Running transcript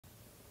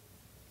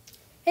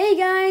Hey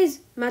guys,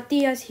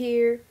 Matias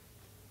here,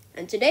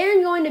 and today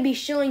I'm going to be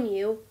showing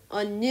you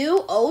a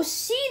new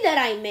OC that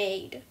I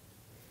made.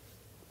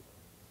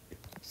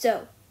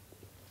 So,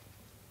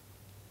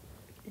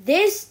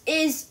 this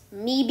is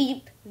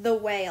Meebeep the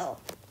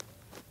whale.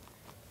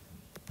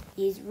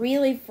 He's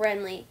really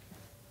friendly.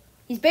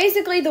 He's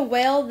basically the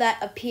whale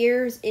that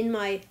appears in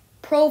my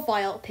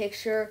profile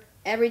picture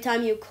every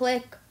time you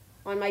click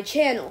on my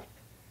channel.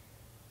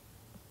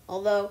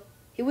 Although,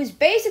 he was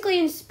basically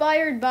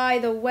inspired by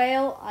the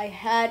whale I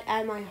had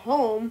at my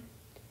home,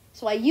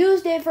 so I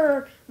used it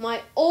for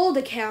my old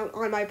account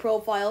on my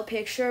profile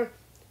picture,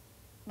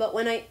 but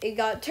when it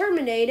got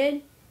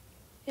terminated,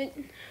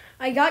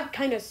 I got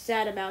kind of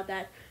sad about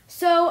that,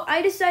 so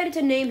I decided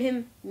to name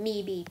him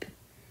Meebeep.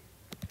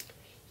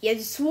 He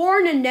had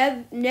sworn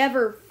to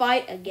never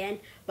fight again,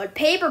 but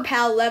Paper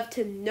Pal left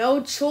him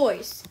no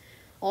choice.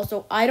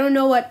 Also, I don't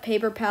know what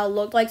Paper Pal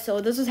looked like, so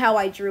this is how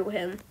I drew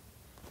him.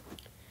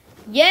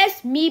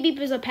 Yes, Meebeep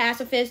is a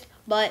pacifist,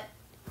 but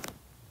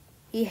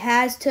he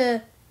has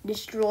to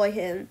destroy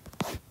him.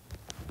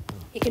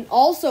 He can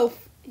also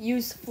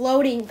use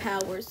floating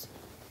powers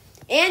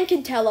and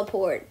can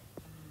teleport.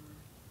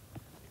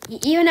 He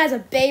even has a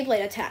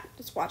Beyblade attack.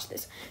 Let's watch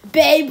this.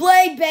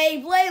 Beyblade,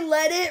 Beyblade,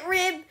 let it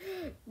rip.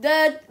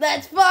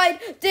 That's fine.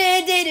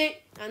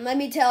 And let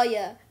me tell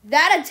you,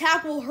 that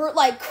attack will hurt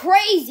like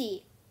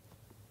crazy.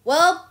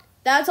 Well,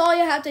 that's all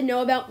you have to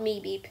know about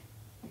Meebeep.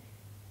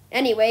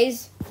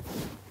 Anyways,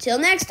 till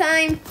next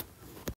time.